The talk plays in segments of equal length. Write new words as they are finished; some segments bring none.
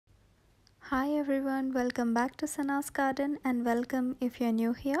Hi everyone, welcome back to SanaA's garden and welcome if you're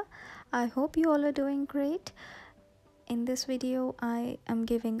new here. I hope you all are doing great. In this video, I am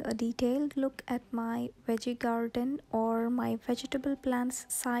giving a detailed look at my veggie garden or my vegetable plants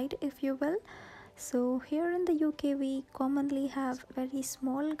side, if you will. So here in the UK, we commonly have very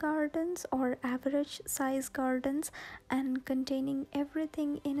small gardens or average size gardens, and containing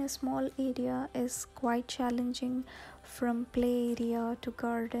everything in a small area is quite challenging, from play area to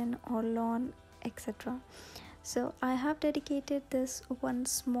garden or lawn, etc. So I have dedicated this one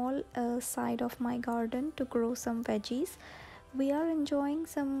small side of my garden to grow some veggies. We are enjoying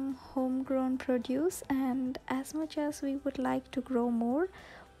some homegrown produce, and as much as we would like to grow more,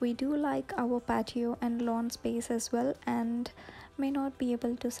 we do like our patio and lawn space as well, and may not be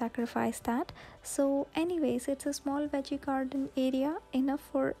able to sacrifice that. So anyways, it's a small veggie garden area, enough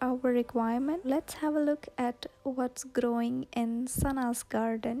for our requirement. Let's have a look at what's growing in SanaA's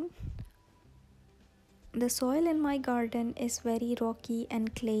garden. The soil in my garden is very rocky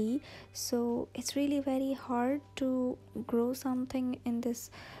and clayey, so it's really very hard to grow something in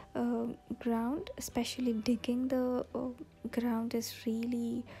this ground. Especially digging the ground is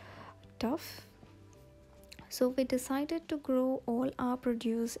really tough. So we decided to grow all our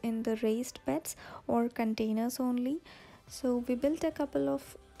produce in the raised beds or containers only. So we built a couple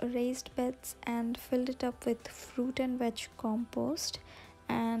of raised beds and filled it up with fruit and veg compost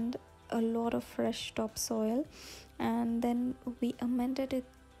and a lot of fresh topsoil, and then we amended it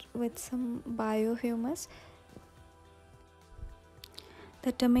with some biohumus.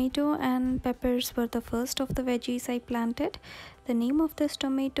 The tomato and peppers were the first of the veggies I planted. The name of this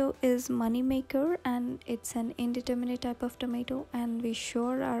tomato is Moneymaker, and it's an indeterminate type of tomato, and we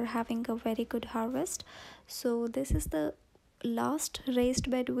sure are having a very good harvest. So this is the last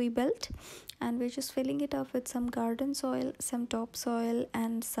raised bed we built, and we're just filling it up with some garden soil, some topsoil,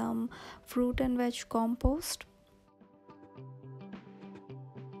 and some fruit and veg compost.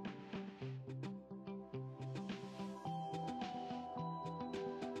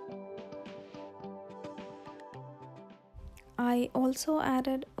 I also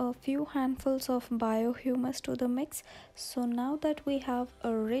added a few handfuls of biohumus to the mix. So now that we have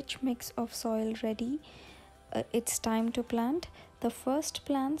a rich mix of soil ready, it's time to plant. The first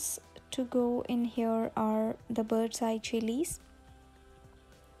plants to go in here are the bird's eye chilies.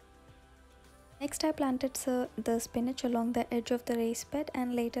 Next I planted the spinach along the edge of the raised bed,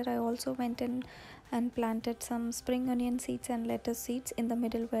 and later I also went in and planted some spring onion seeds and lettuce seeds in the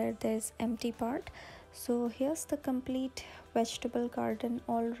middle where there's empty part. So here's the complete vegetable garden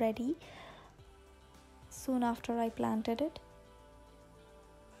all ready soon after I planted it.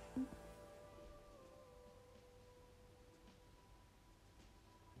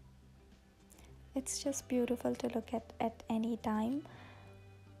 It's just beautiful to look at any time,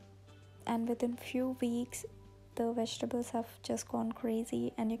 and within few weeks the vegetables have just gone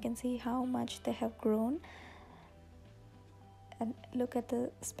crazy, and you can see how much they have grown. And look at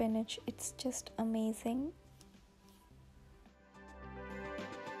the spinach, it's just amazing.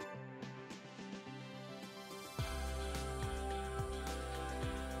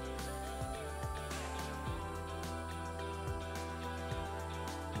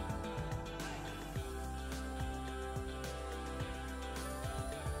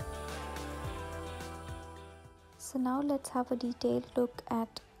 So now let's have a detailed look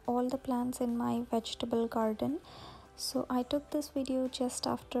at all the plants in my vegetable garden. So I took this video just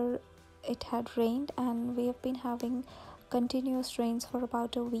after it had rained, and we have been having continuous rains for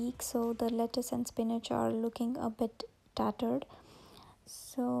about a week, so the lettuce and spinach are looking a bit tattered.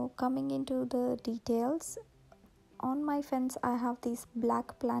 So coming into the details, on my fence I have these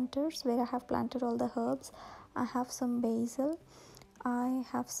black planters where I have planted all the herbs. I have some basil, I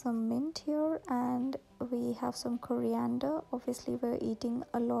have some mint here, and we have some coriander. Obviously we're eating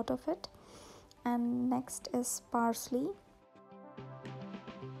a lot of it. And next is parsley.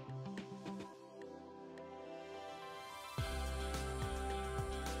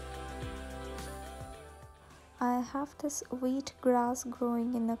 I have this wheat grass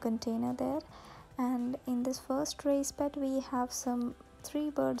growing in a container there, and in this first raised bed we have some 3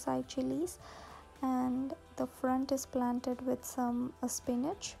 bird's eye chilies, and the front is planted with some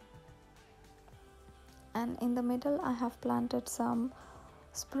spinach, and in the middle I have planted some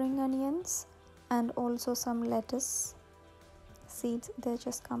spring onions and also some lettuce seeds. They're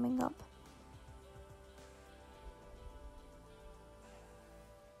just coming up.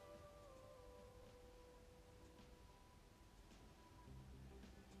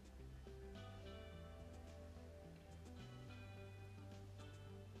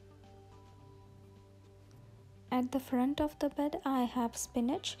 At the front of the bed I have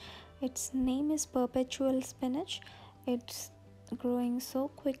spinach, Its name is perpetual spinach. It's growing so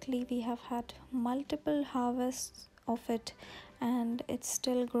quickly. We have had multiple harvests of it and it's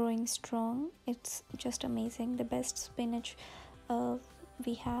still growing strong. It's just amazing. The best spinach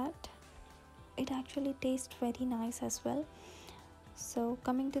we had. It actually tastes very nice as well. So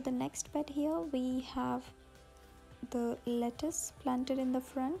coming to the next bed here, we have the lettuce planted in the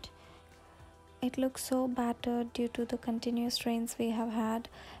front. It looks so battered due to the continuous rains we have had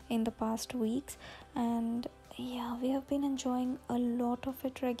in the past weeks, and yeah, we have been enjoying a lot of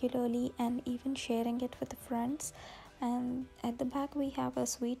it regularly and even sharing it with friends. And at the back we have a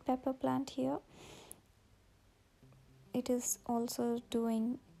sweet pepper plant here. It is also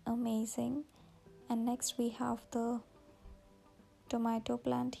doing amazing. And next we have the tomato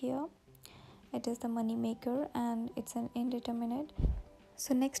plant here. It is the money maker and it's an indeterminate.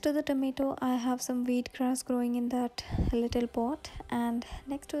 So next to the tomato I have some wheat grass growing in that little pot, and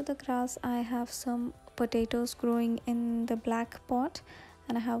next to the grass I have some potatoes growing in the black pot,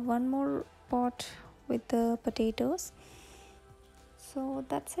 and I have one more pot with the potatoes. So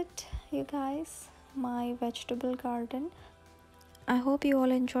that's it, you guys, my vegetable garden. I hope you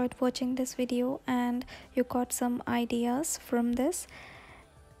all enjoyed watching this video and you got some ideas from this,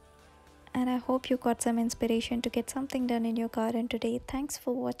 and I hope you got some inspiration to get something done in your garden today. Thanks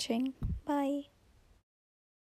for watching. Bye.